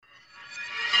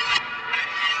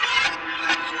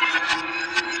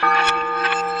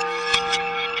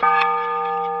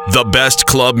The best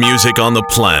club music on the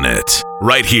planet.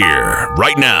 Right here,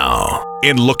 right now,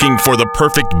 in Looking for the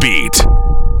Perfect Beat.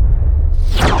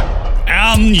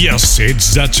 And yes,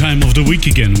 it's that time of the week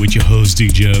again with your host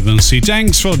DJ Evansy.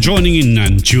 Thanks for joining in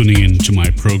and tuning in to my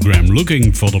program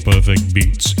Looking for the Perfect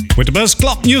Beats. With the best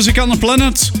club music on the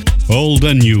planet, old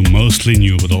and new, mostly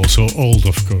new, but also old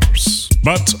of course.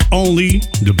 But only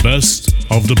the best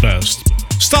of the best.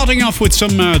 Starting off with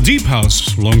some deep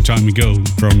house, long time ago,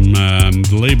 from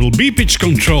the label B-Pitch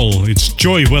Control. It's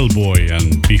Joy Wellboy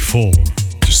and Before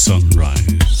the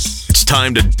Sunrise. It's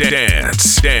time to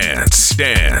dance, dance,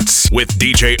 dance with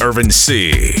DJ Irvin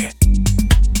C.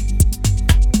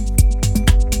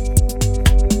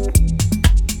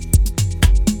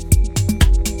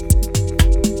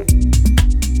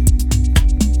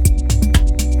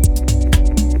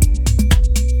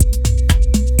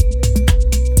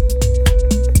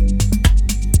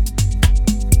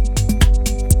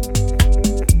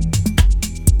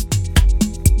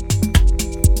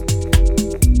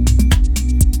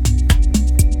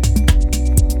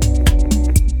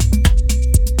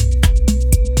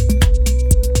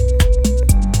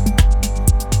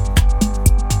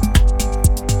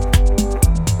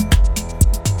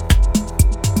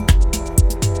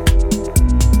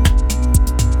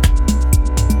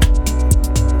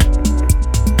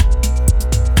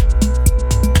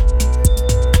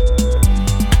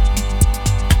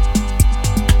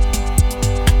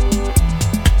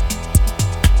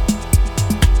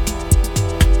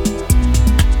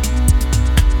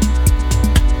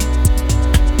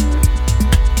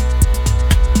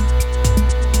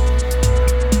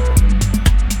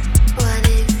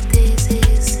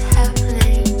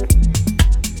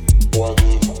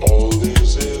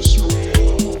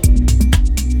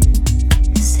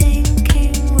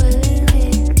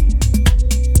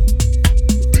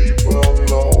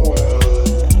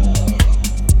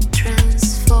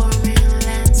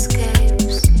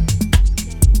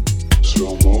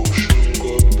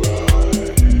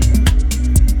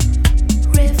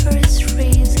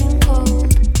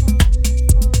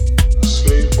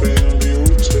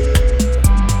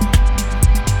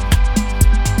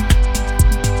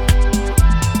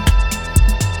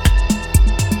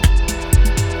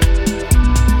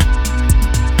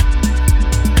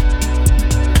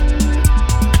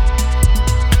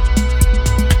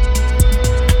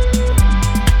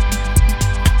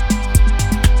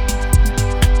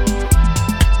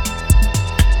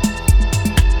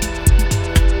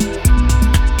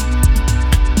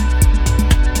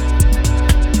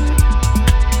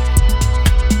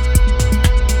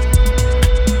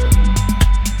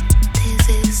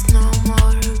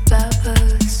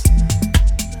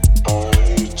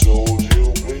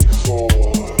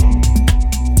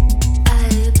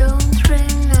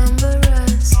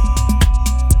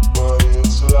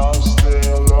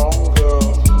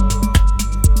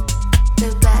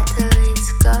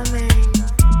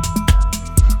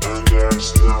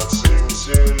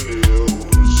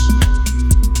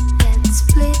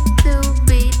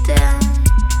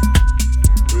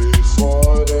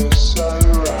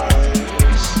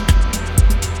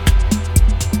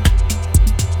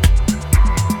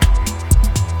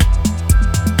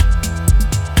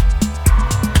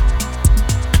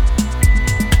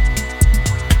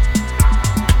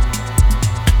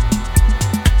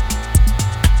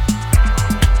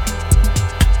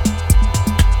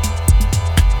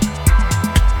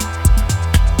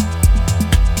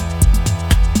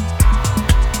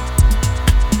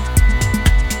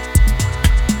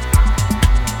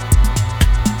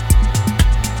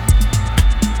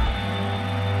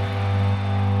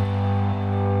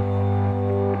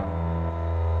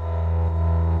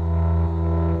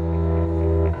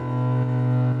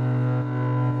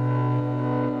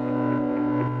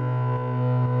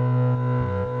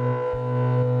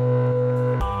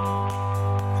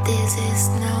 This is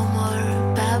no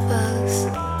more bubbles.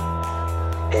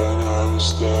 And I'm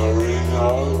staring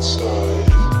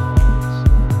outside.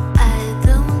 I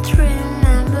don't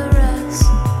remember us,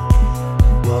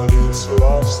 But it's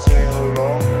lasting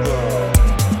longer.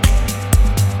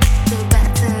 the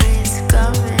battle is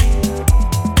coming.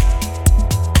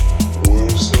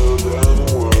 Worse than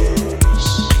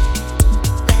worse.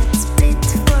 Let's split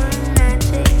for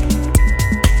magic.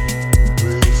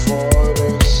 Before the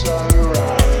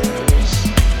sunrise.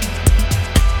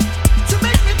 To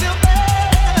make me feel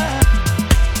better.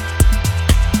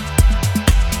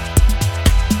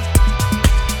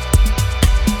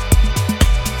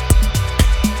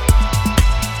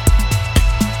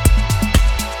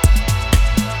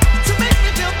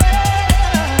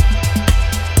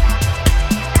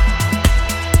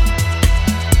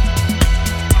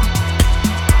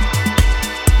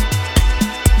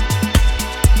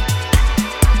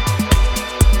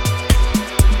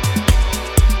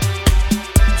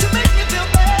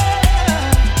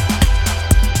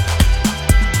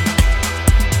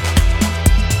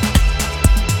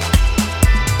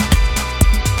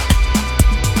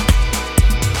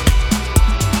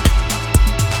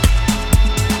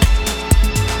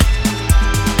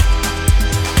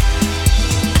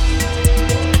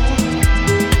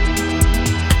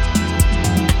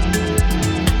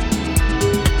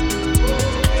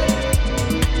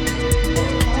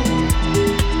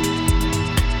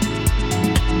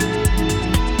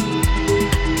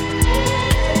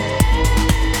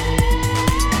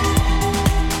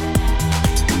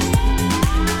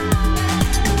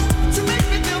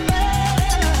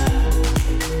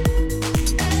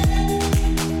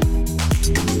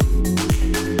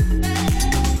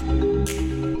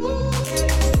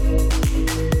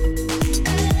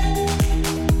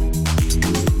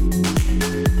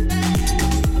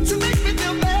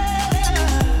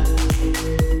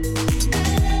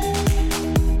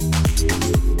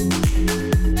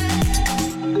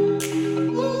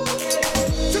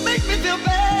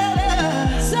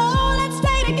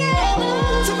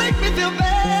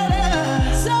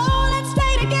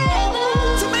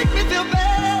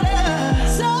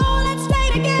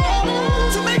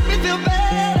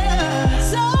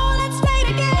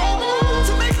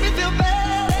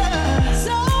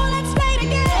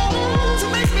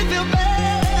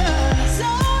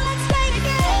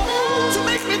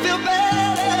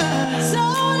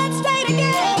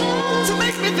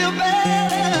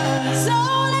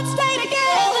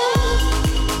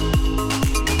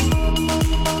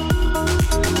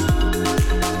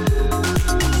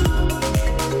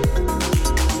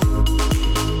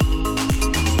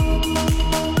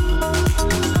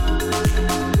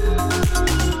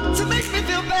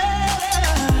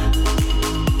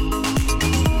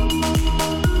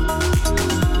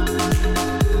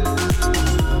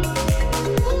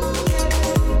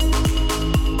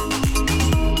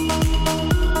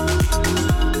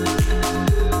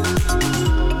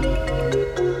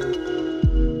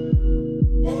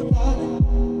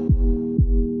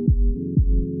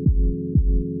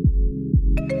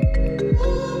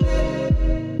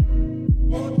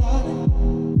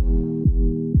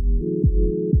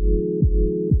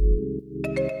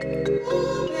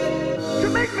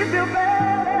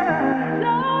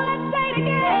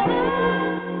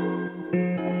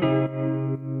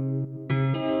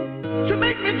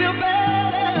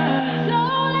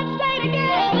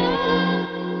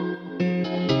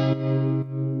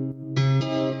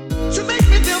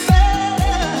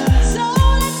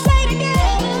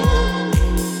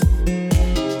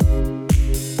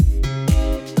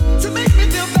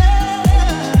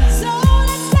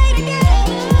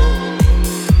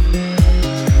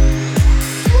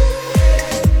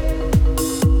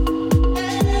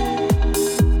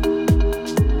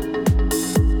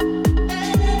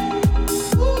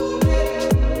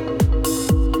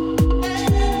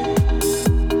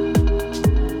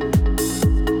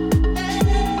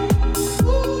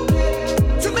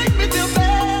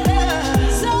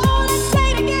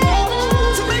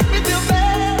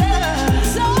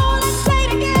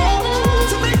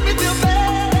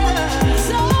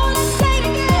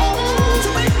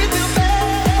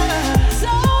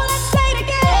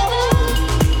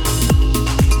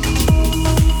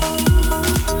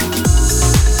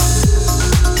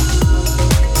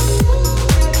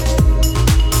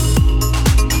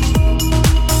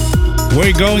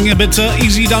 We're going a bit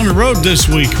easy down the road this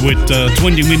week with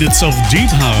 20 minutes of deep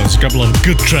house, a couple of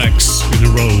good tracks in a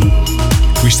row.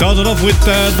 We started off with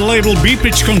the label Beat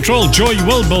Pitch Control, Joy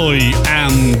Wellboy,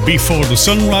 and Before the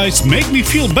Sunrise, Make Me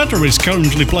Feel Better is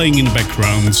currently playing in the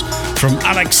background from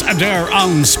Alex Adair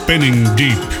on Spinning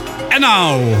Deep. And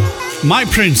now, My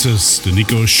Princess, the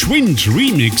Nico Schwind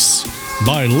remix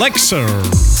by Lexer.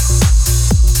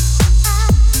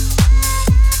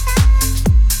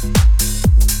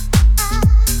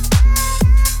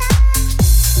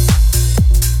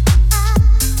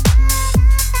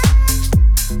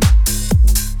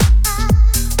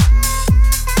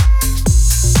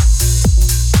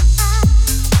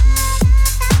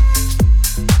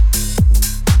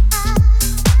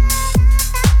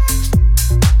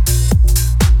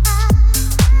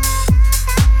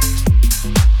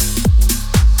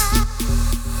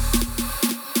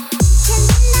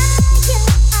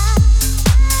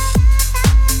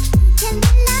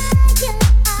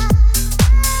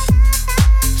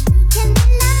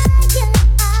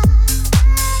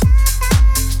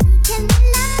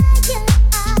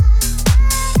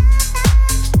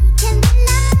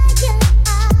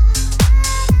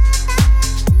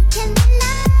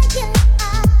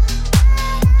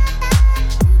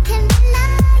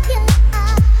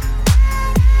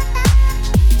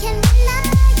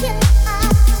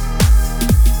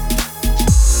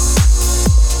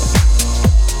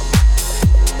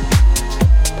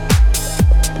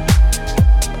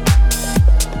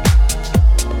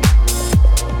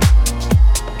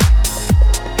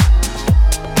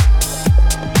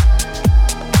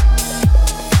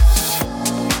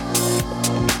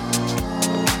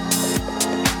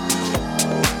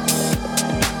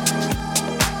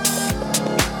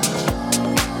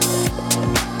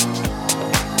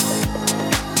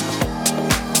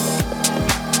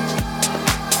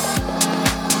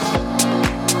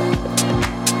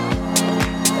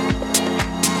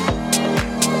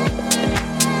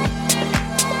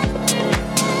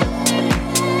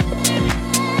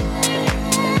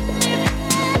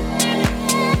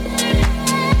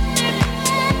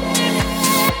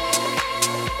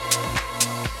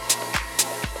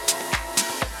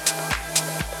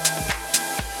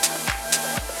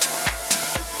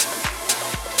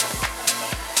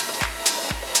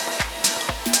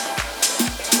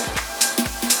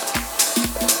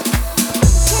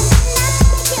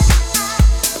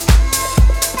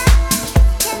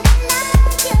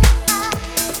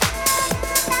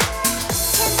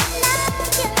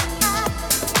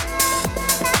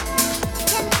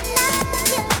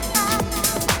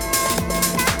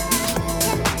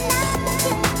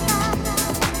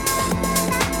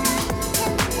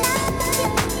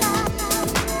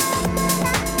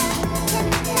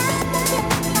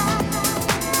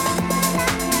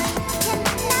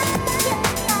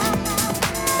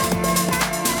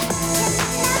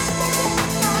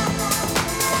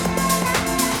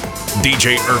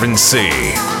 DJ Irvin C.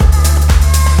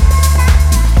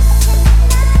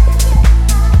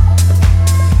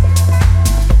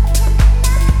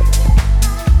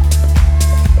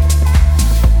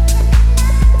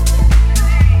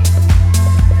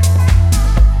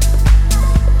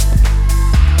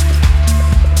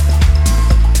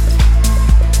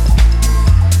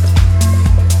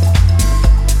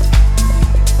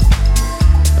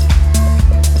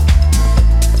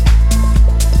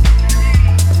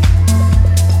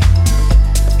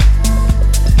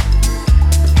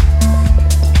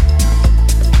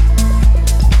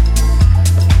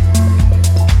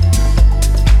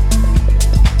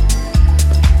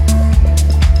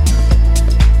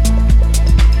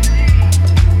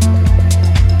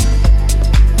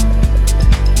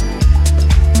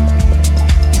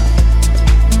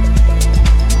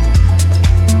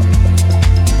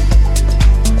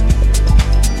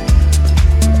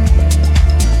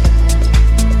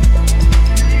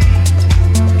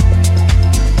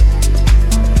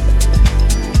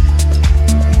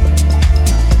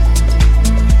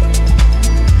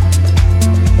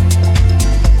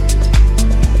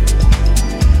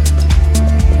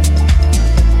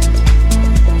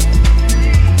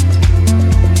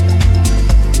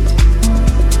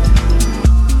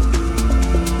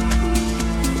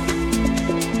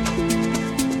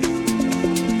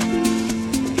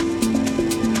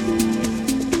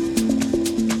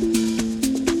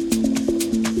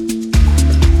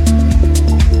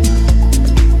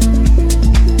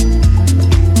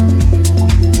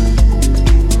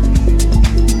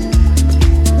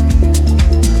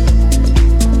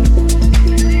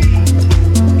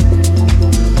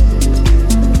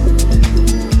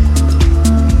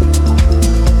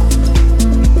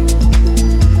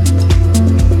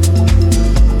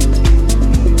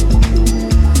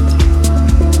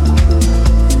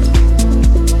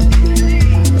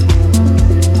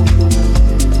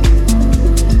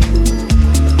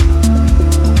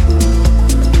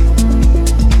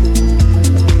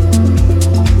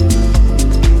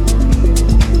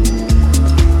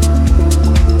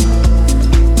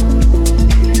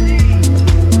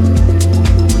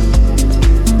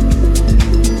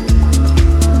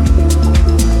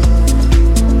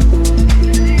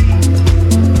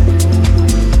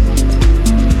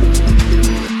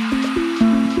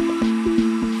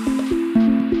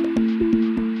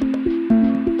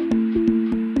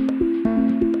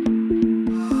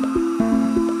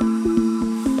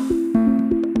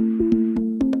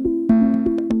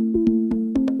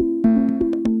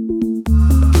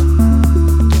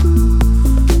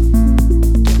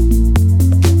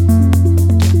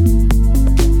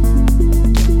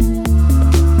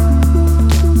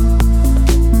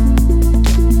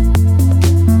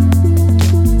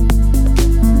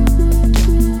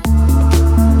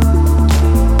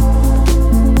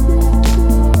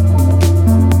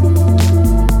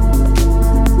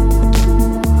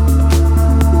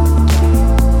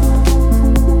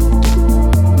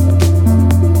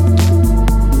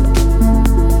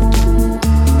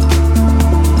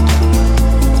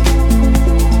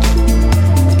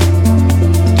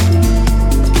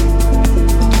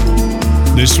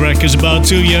 This track is about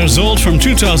 2 years old, from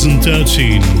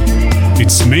 2013.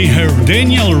 It's Meher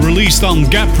Daniel, released on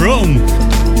Gap Rome,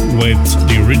 with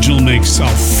the original mix of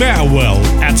Farewell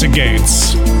at the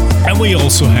Gates. And we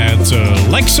also had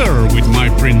Lexer with My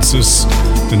Princess,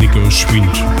 the Nico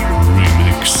Schwind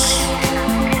remix.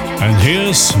 And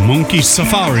here's Monkey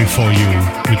Safari for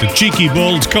you, with a cheeky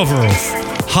bold cover of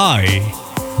High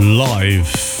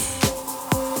Life.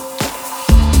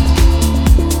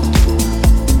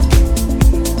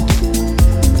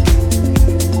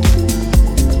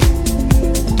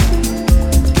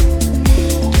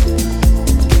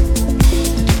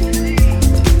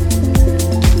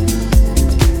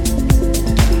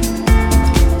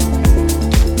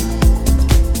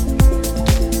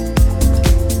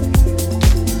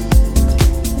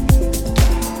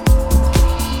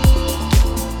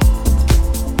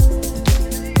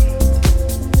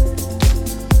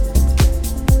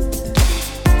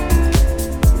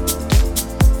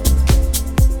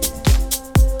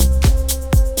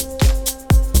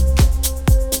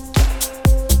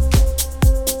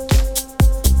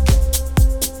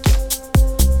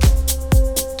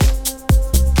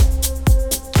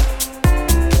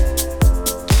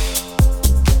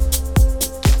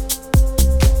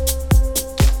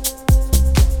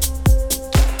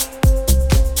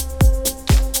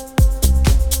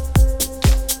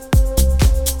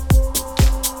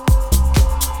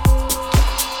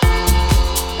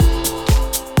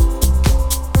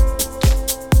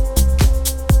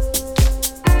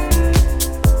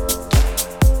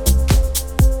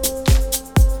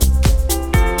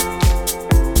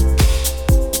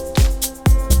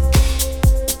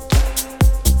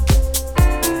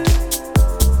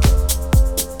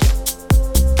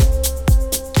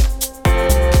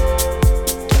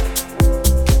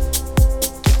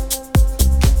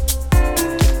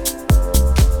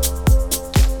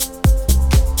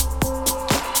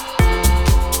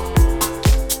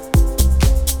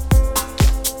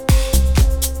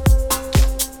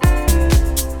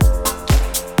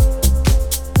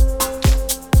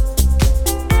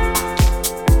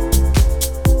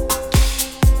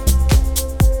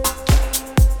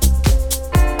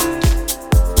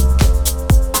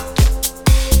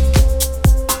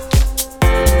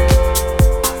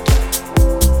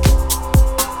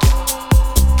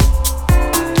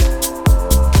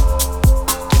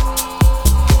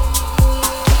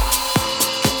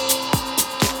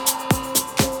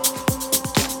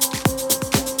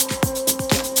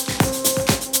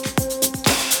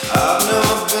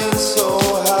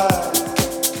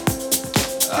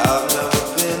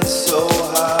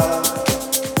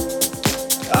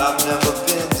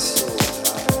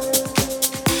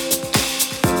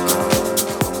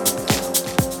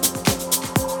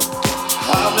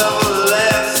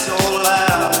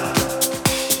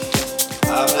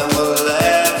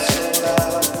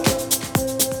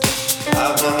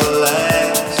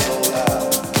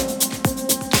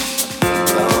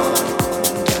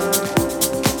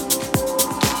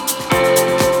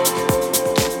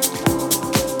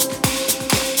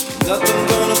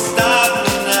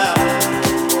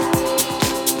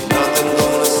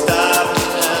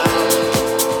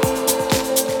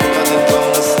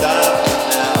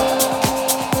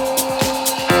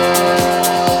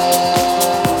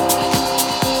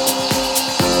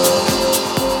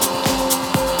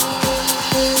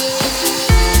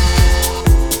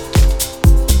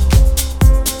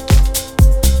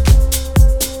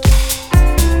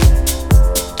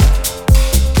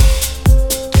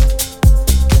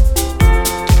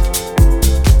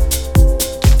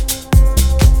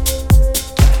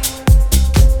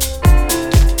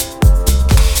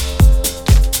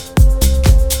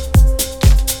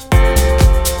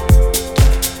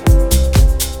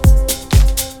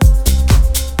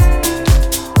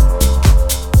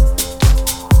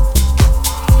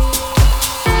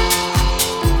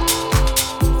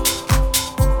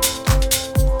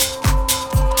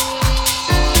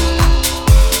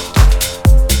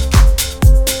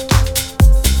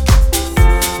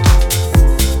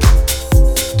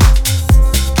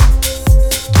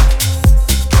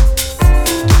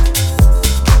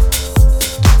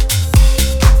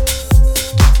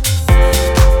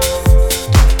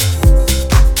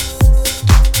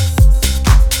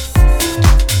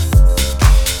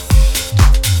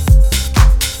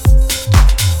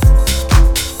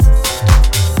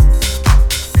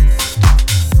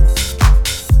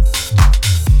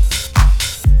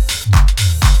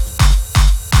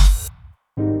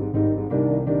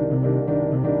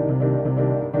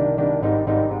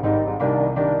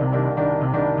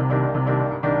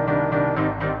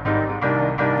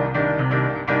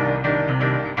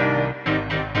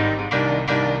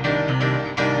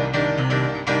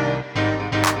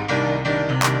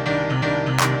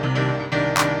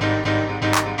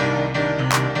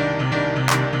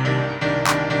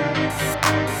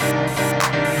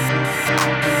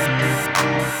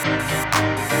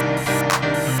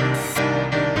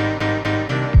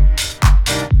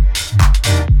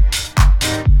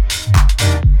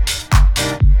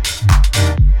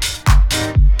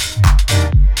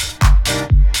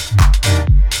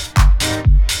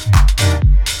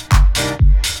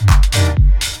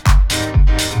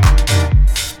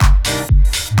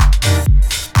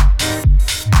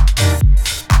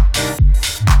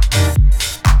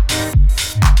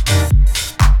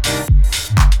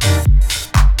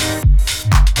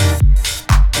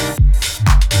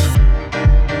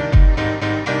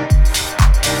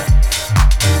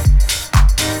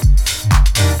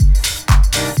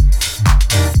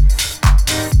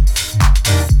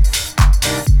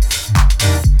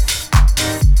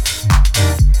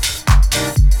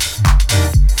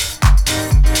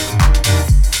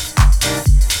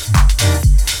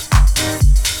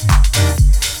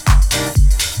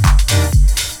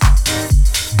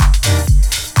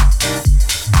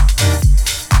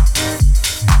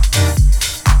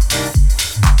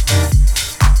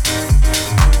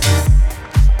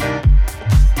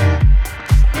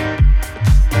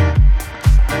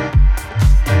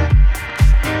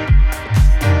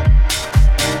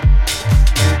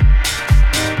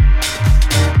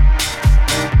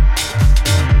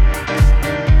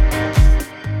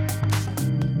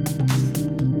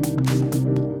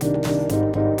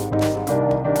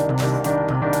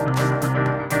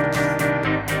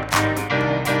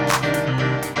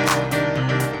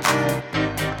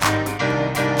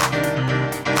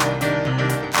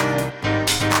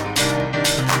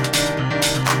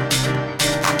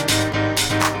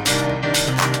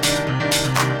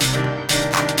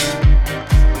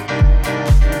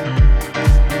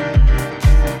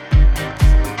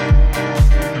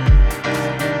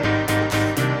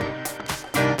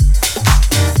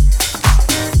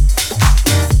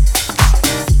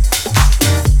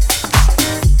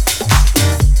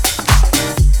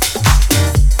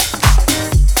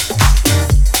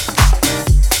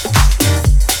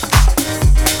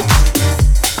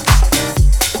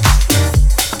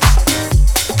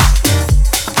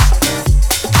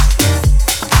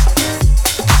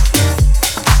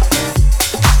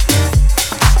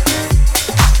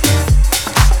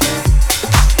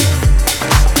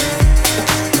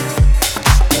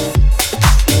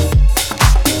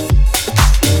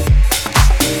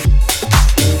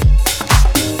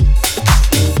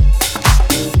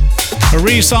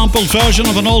 resampled version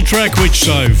of an old track which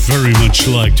I very much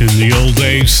liked in the old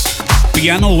days.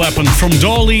 Piano Weapon from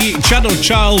Dolly, Shadow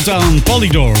Child and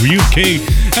Polydor UK,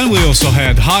 and we also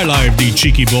had High Life, the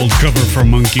cheeky bold cover from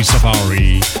Monkey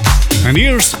Safari. And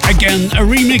here's again a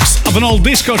remix of an old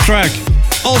disco track,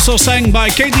 also sang by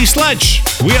Katie Sledge,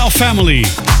 We Are Family,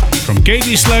 from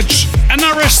Katie Sledge and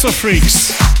Arresto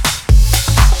Freaks.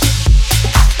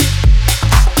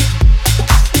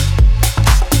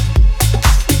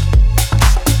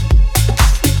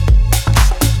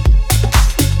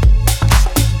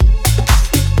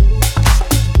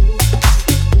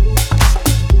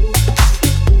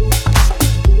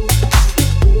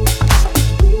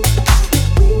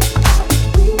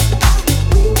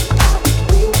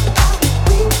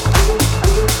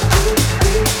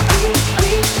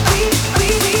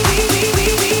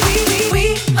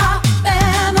 We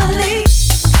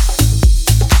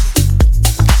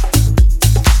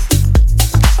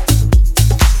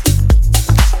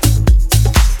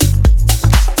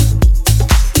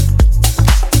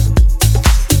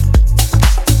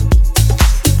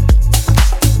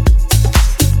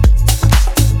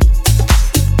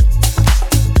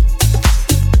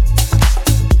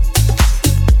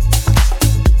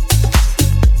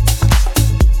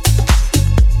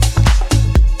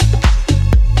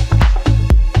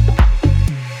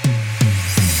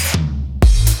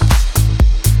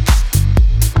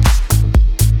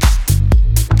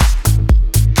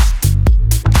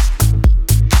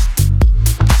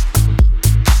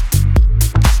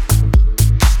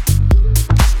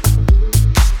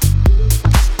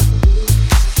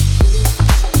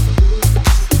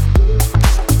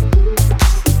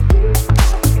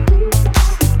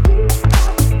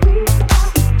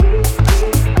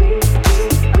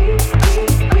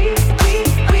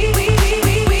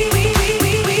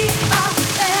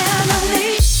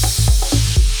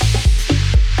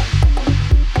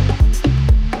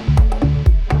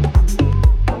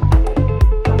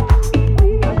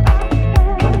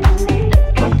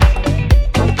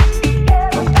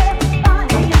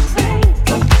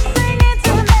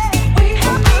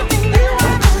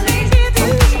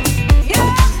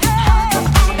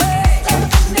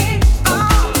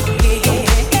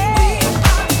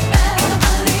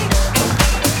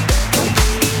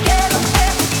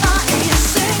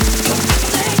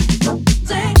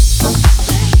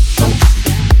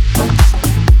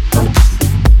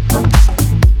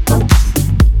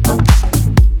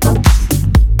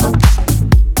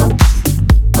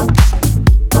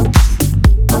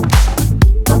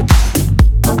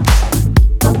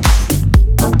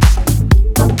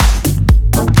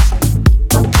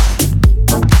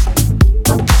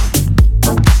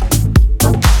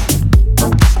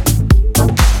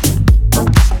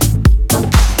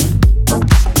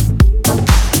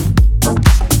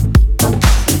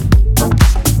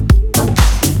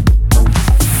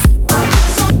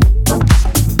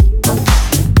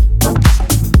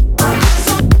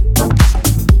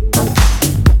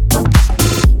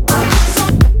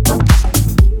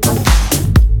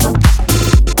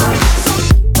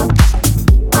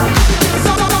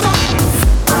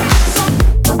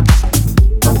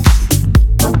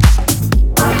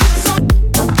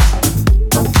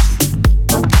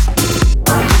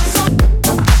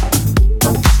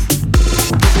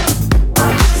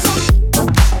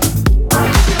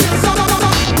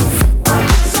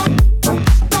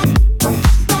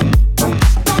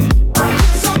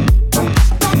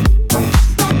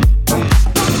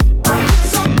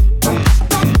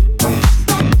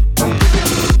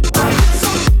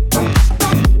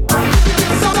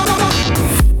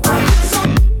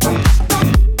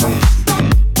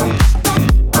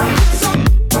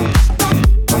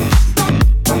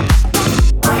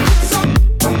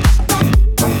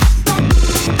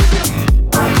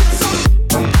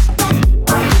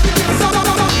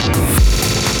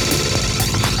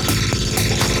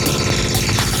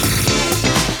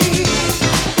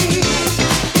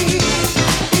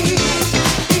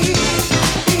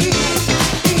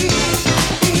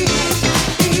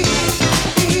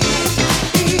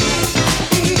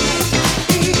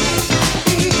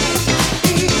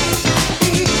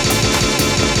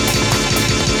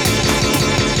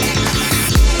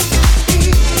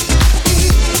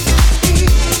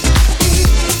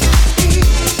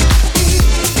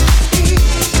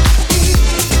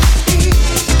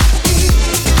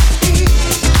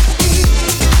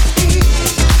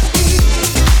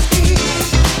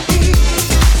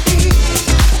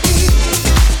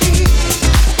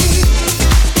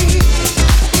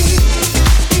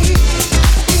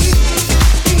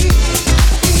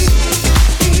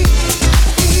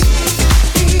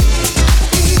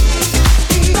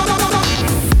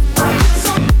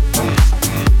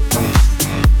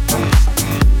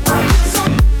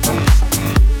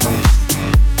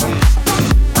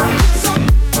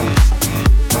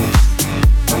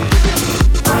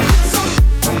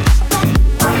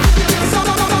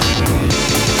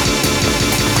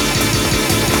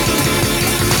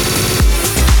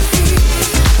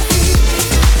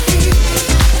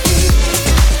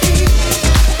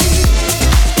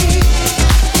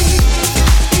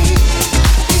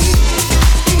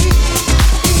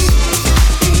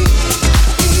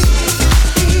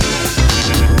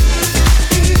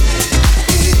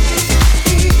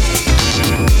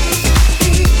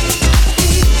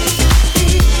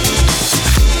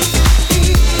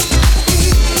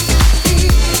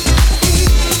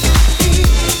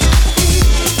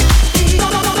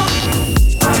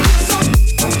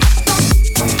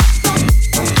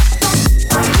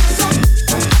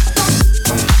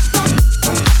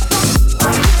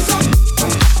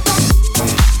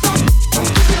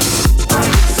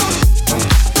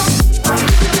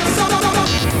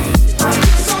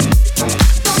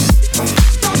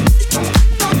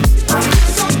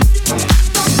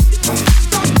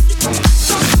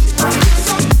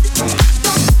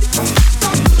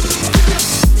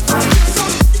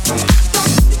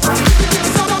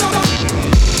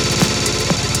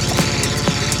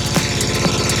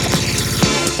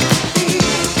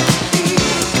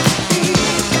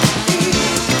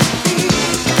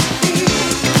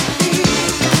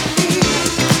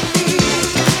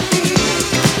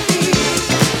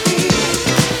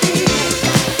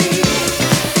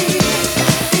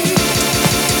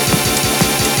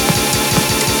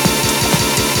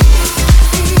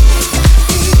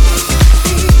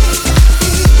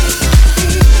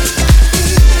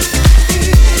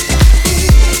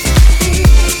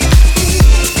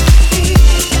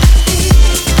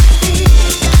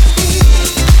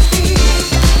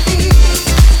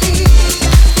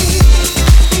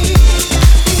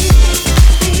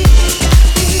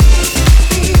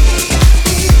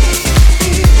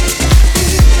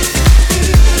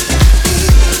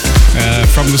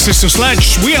from the Sister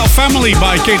Sledge, We Are Family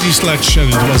by Katie Sledge, and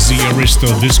it was the Aristo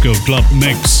Disco Club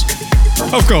mix.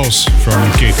 Of course, from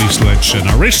Katie Sledge and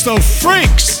Aristo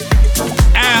Freaks.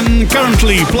 And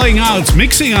currently playing out,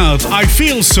 mixing out, I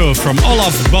Feel So from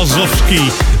Olaf Bazowski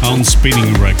on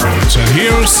Spinning Records. And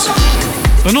here's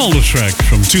an older track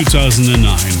from 2009.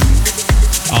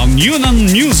 On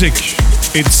Yunnan Music,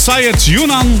 it's Syed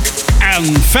Yunnan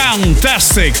and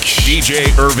Fantastic.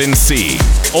 DJ Irvin C.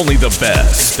 Only the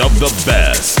best of the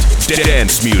best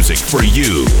dance music for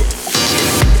you.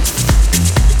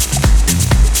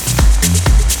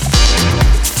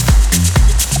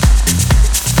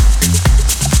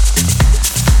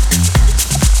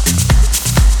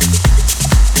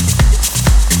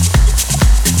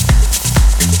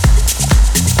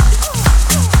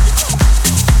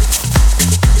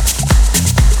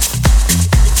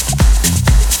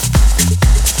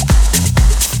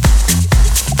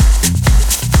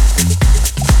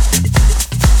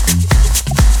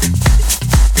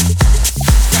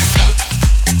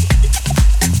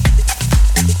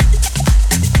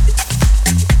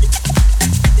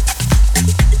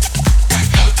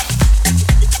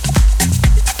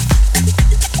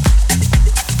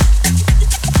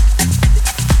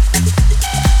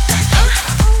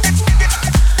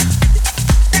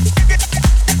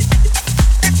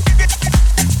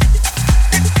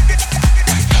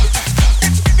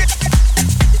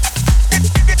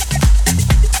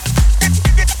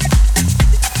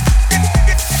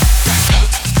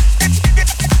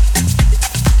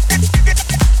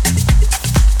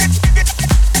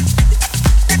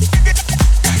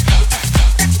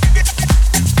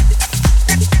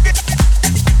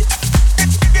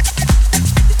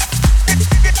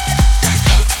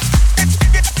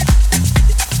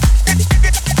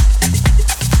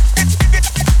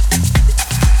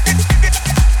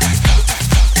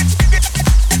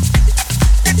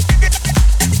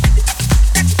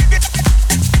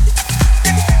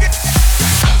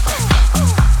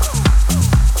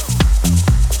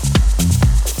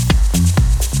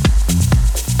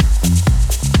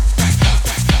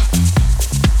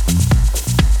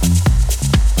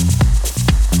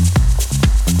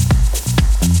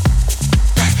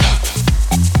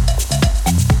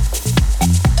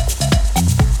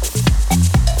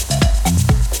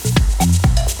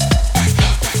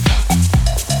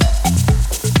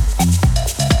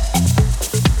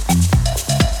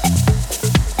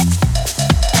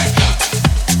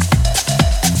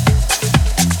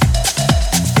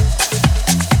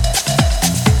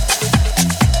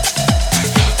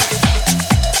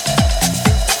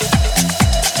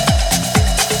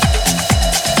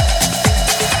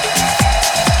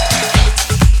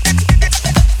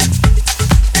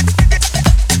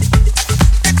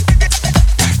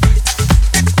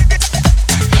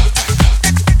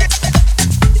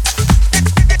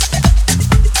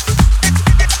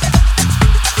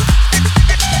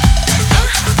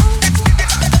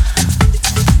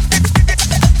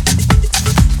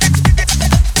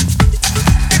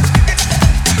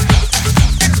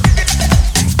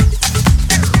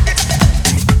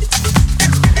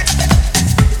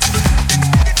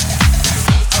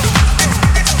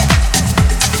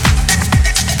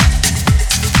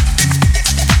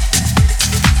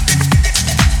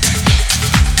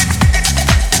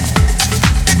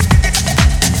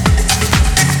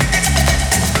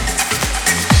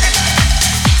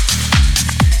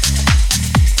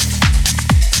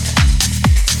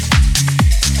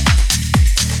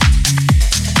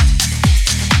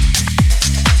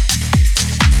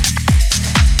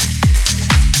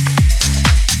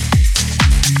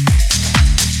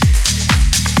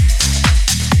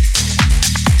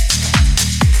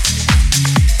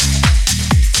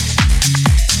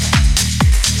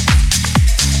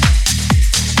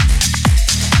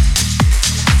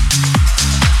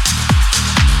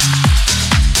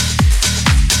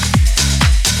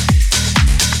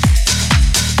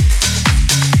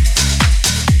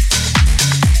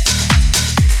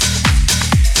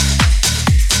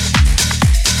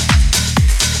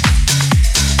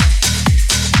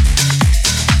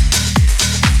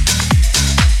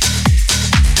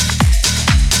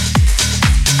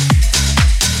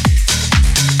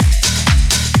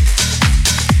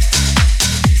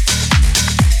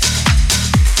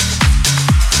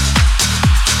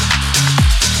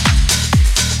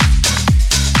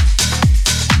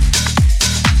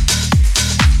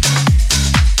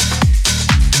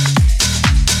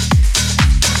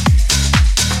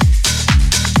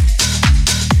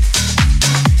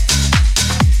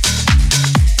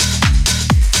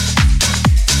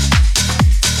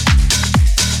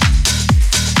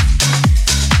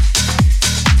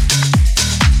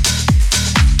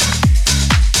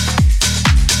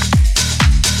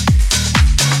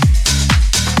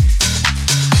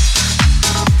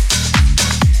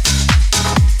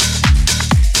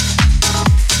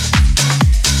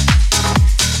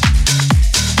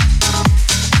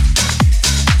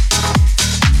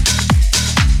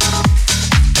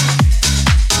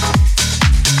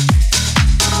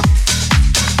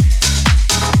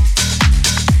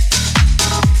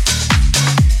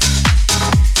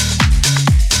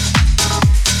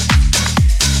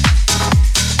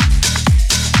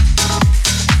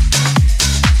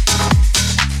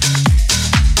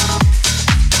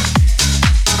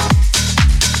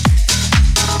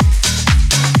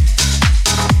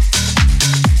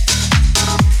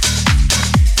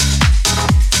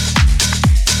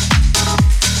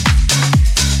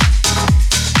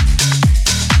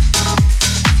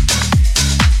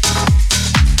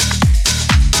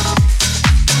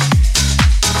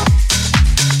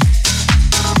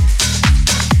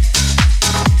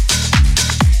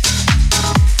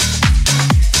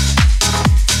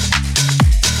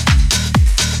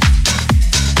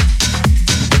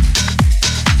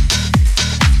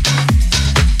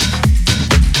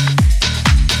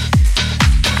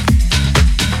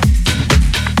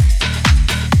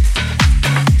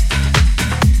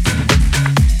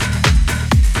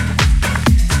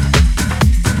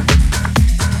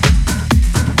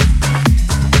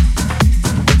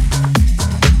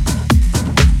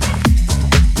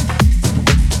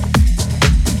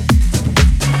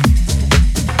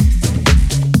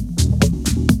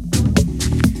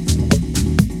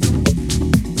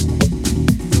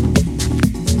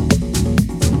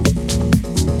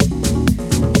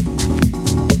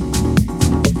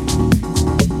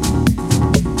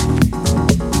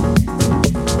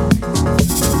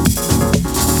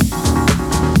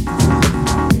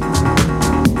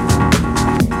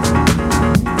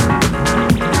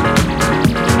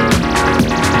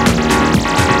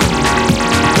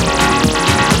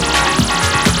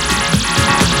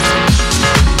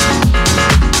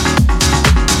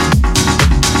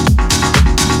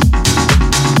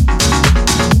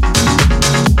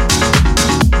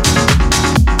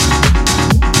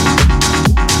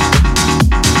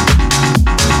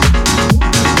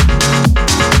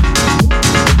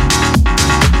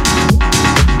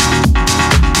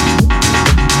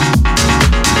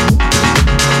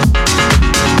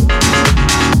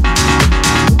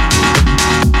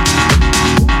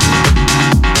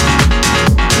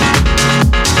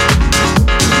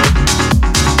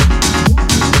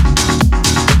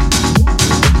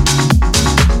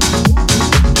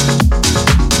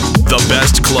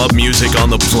 club music on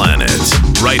the planet.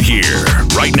 Right here,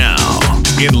 right now,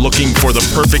 in Looking for the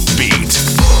Perfect Beat.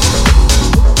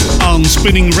 On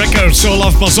Spinning Records,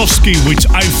 Olaf Bazowski with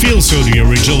I Feel So, the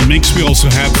original mix. We also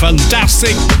have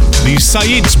fantastic the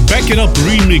Said's Back It Up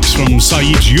remix from Said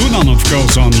Yunan, of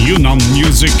course, on Yunan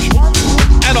Music.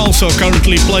 And also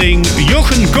currently playing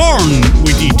Jochen Korn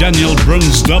with the Daniel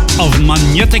Bruns dub of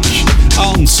Magnetic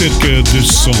on Cirque du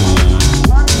Son.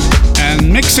 And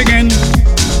mixing in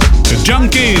the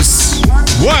Junkies,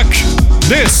 Work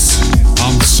This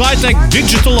on Cytec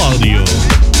Digital Audio.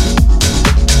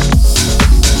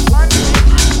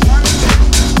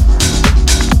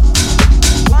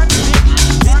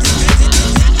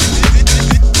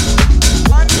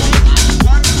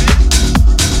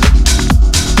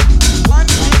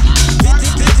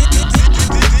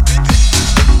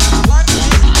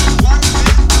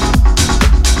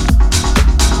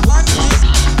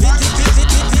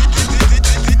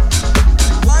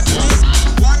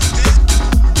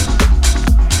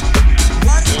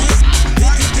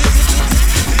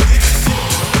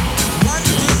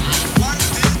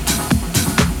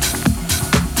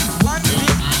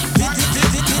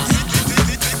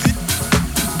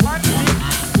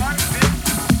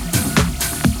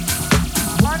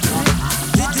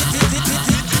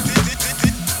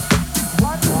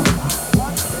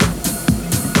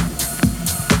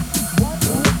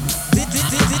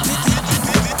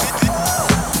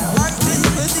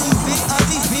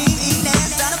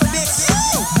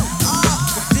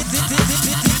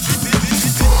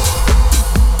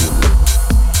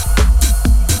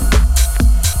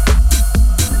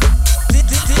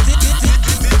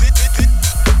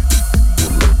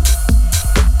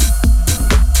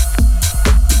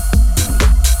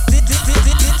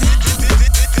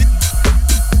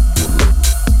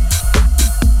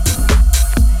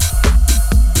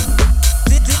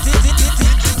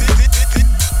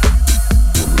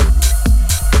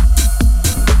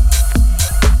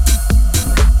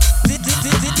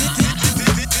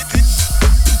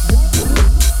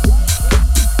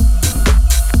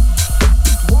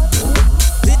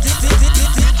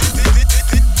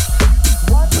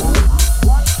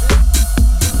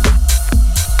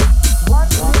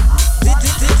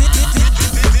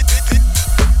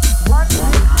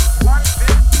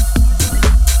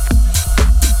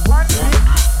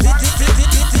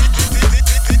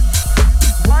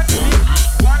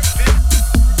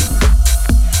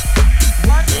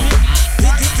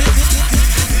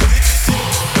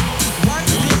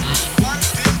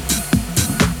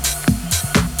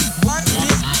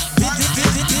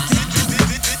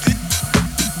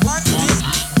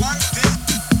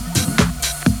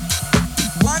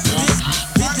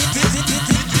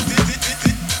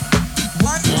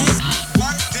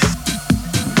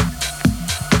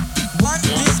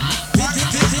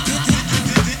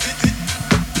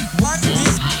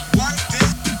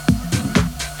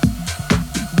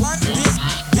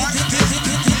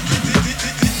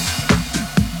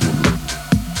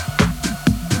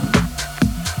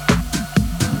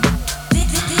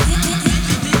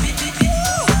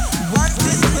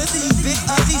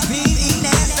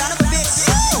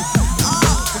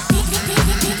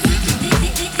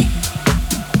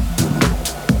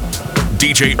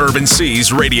 DJ Urban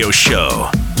C's radio show,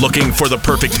 looking for the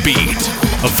perfect beat.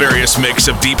 A various mix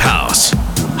of deep house,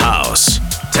 house,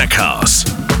 tech house,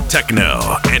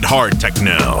 techno, and hard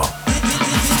techno.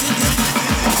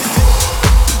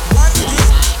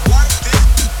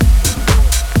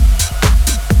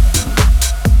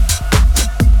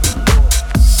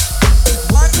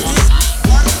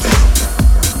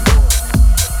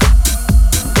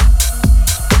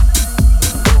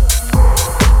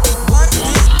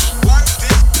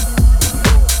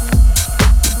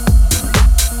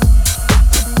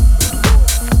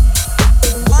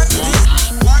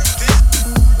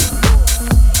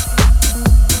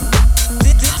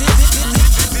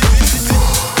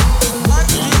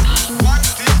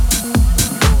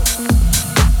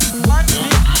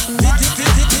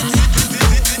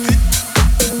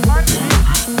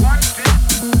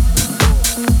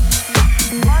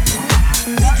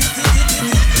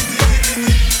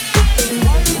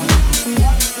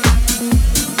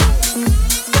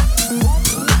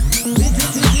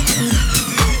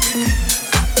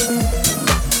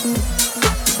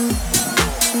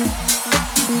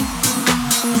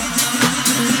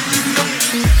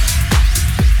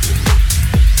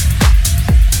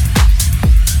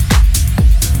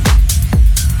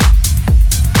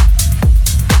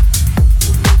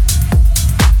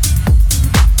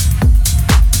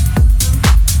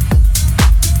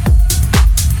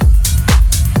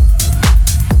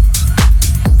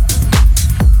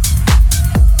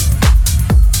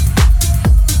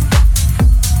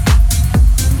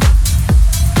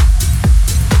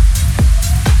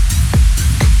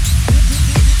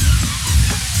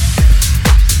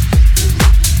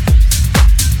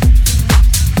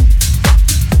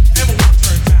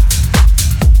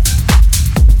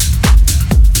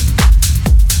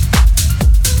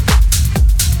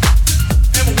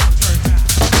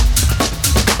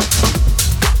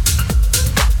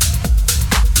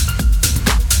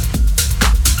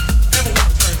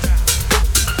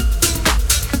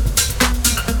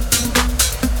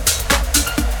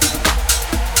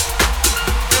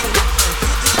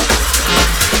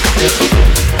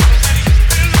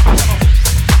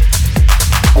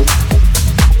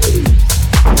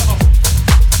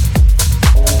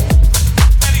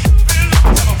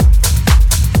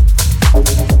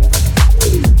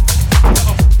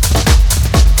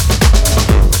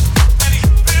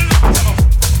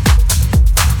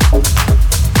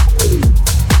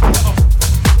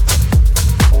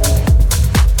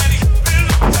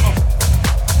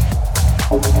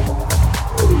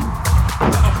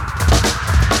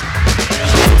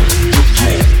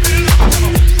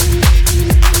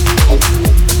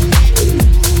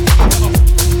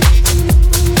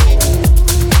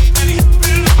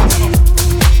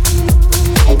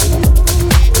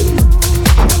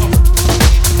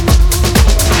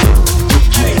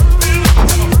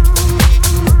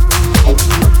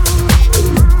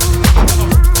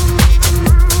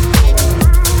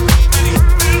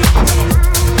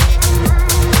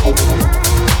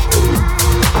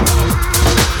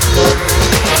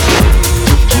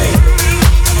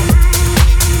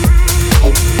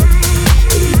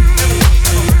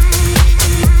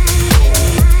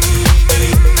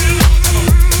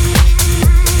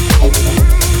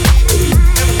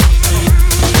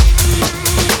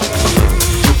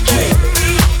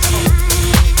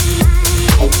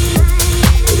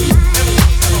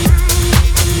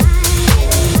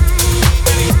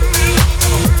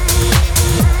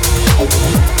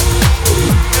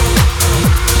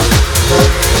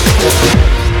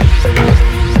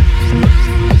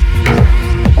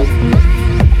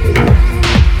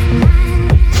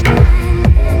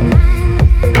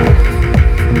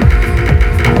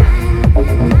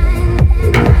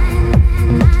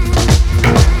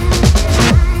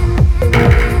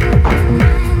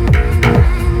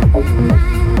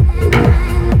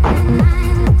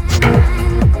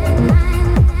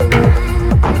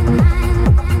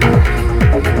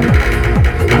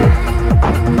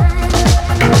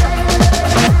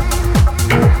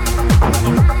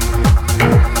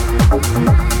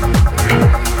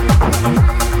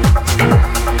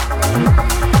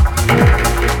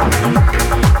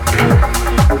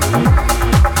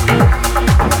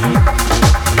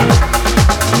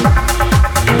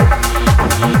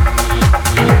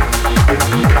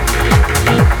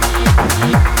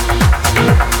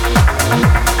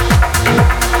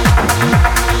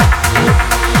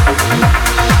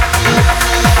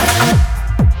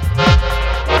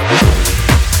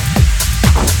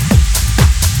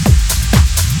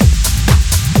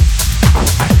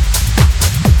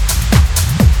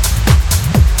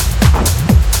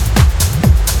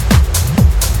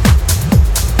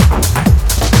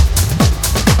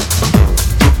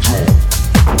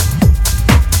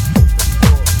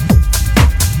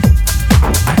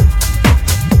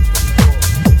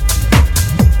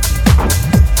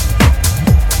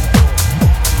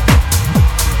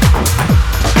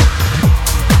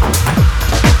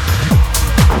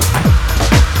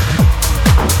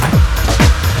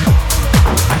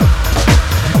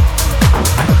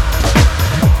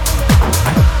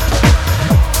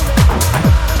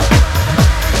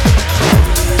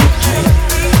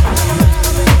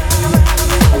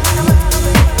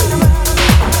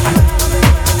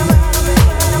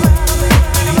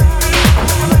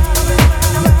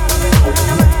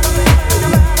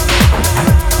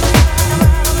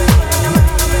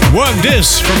 Work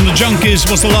This from the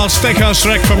Junkies was the last tech house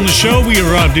track from the show. We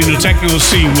arrived in the techno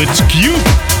scene with Cube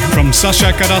from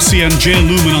Sasha Kadassi and Jay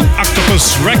Lumen on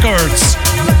Octopus Records.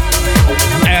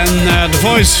 And the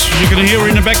voice you can hear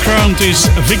in the background is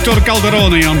Victor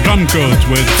Calderone on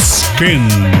Drumcode with Skin.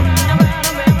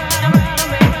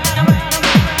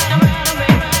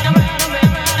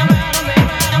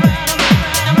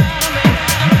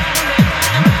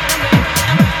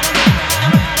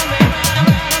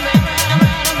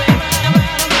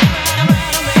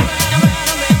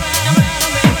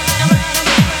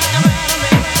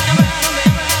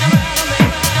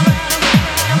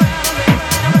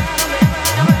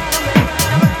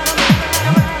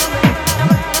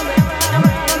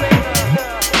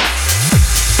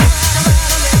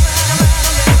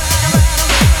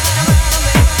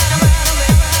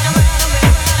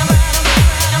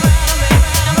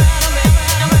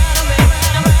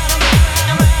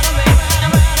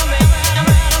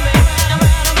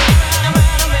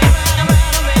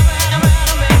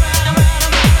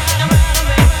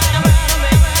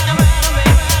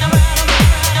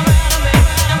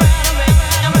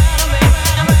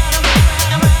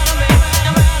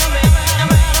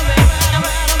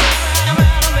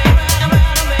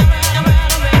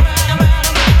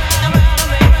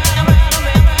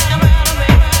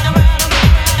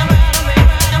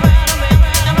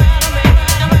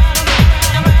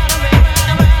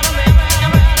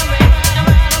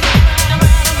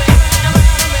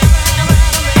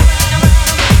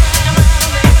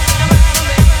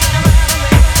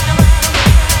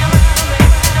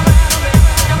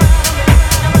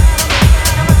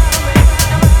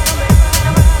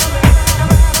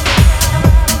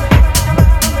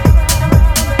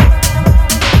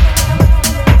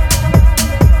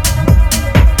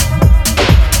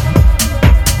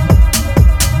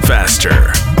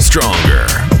 Stronger,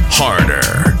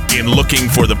 harder, in looking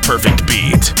for the perfect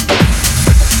beat.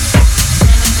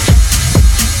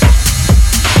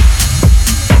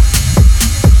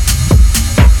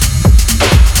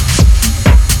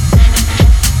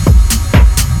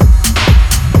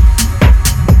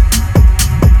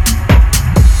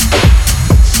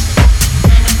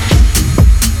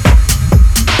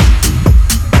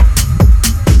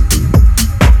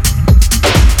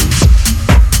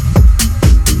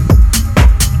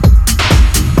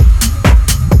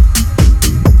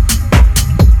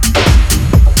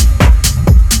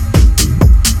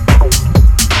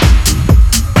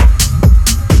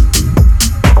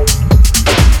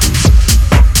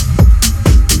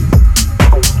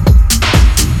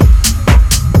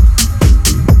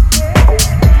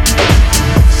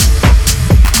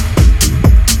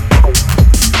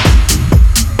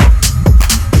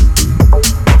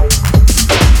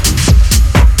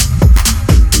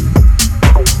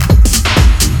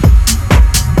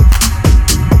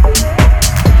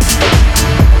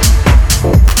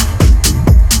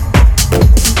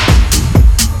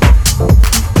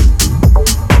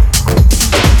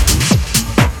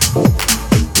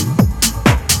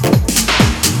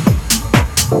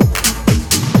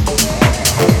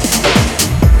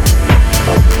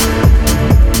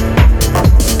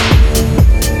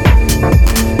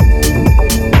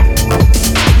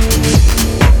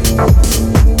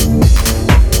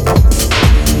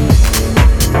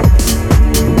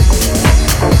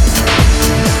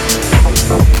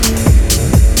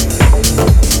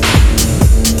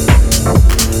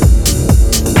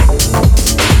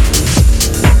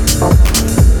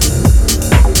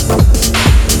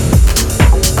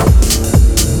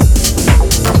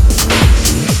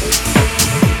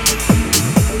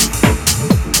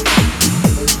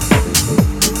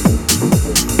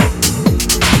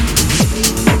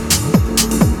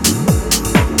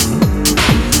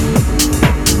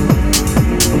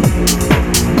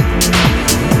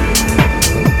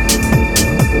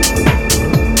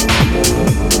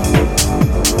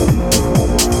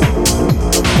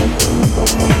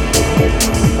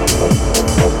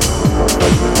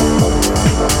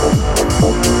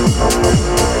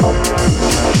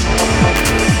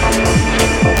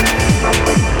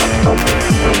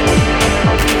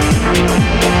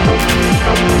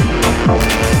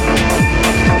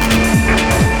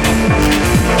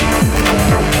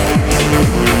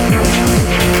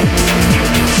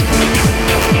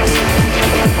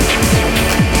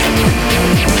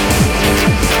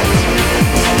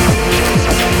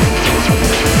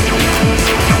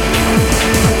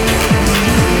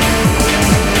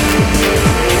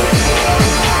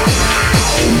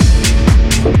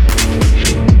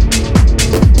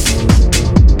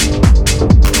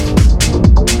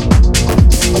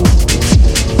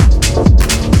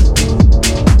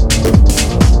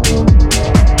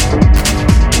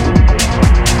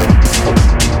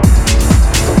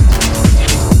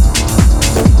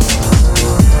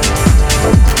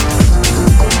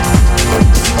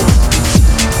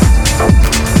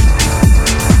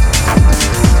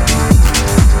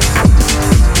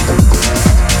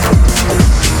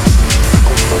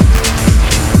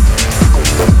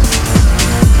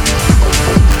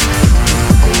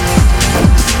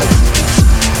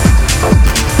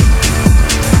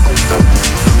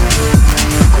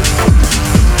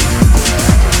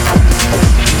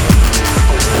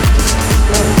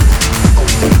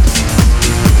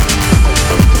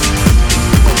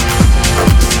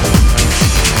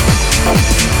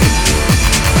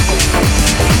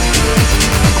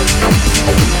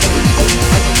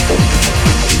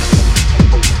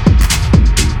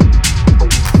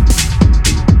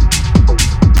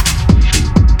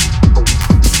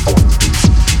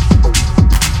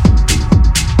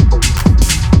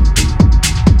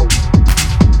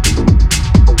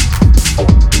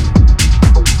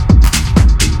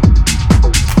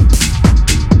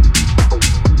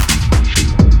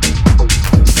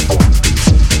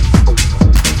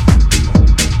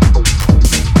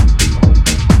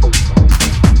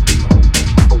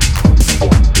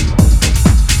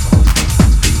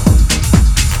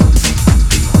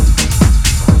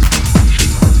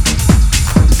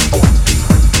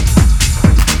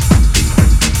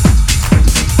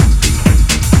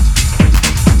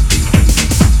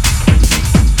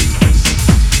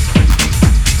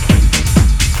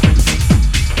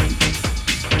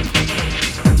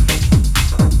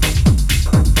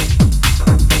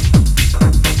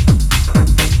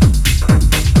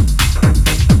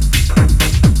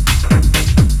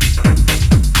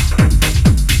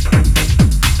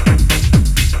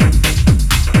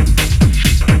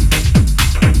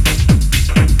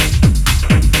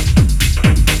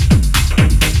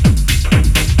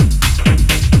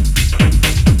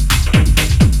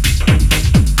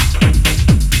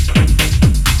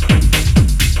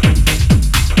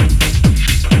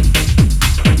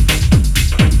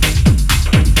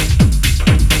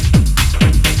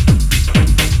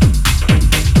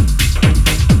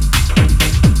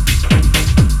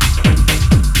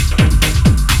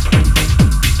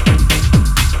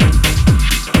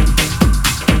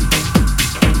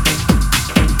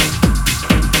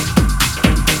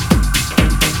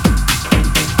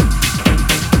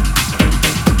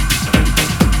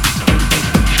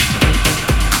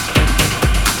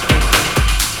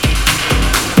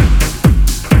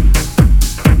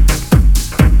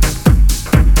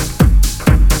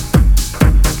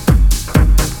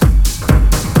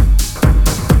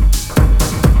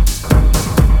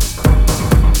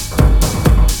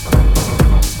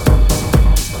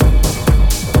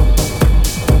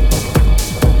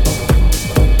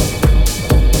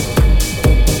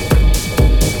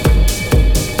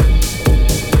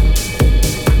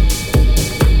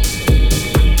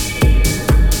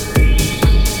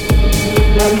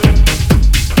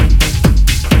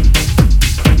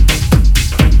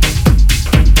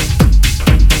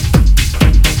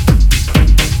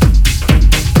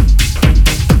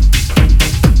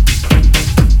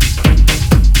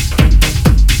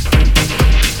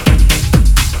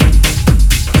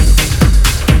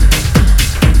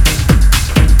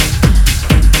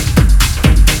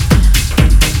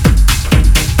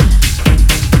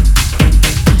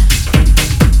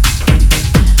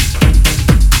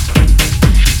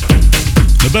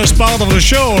 best part of the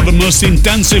show, or the most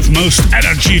intensive, most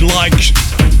energy-like.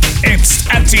 It's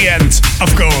at the end,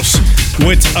 of course,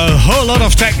 with a whole lot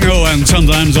of techno and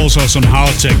sometimes also some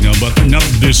hard techno, but not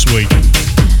this week.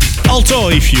 Although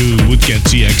if you would get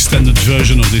the extended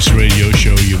version of this radio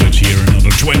show, you would hear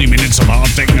another 20 minutes of hard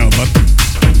techno, but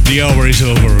the hour is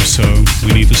over, so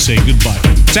we need to say goodbye.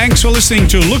 Thanks for listening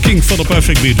to Looking for the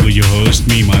Perfect Beat with your host,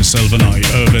 me, myself and I,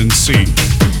 Irvin C.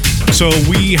 So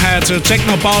we had a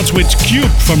techno part with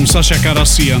Cube from Sasha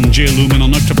Carassi and Jay Lumen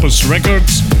on Octopus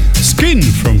Records, Skin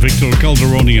from Victor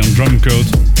Calderoni on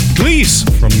Drumcode, Glees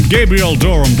from Gabriel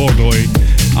Dor on Bordeaux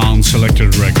on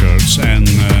Selected Records, and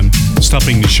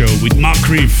stopping the show with Mark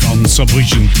Reeve on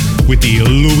Subvision with the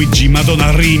Luigi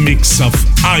Madonna remix of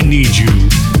I Need You.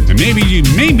 And maybe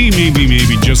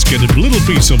just get a little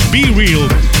piece of Be Real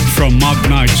from Mark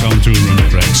Knight on Two Run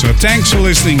Track. So thanks for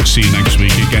listening. See you next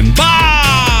week again.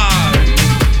 Bye!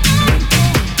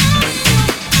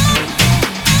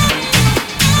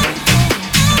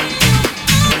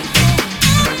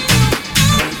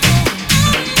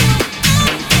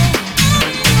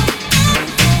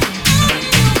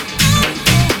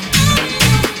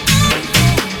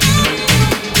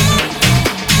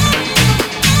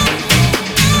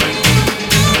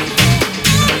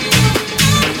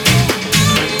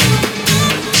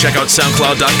 Check out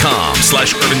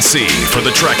SoundCloud.com/UrbanC for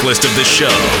the track list of this show.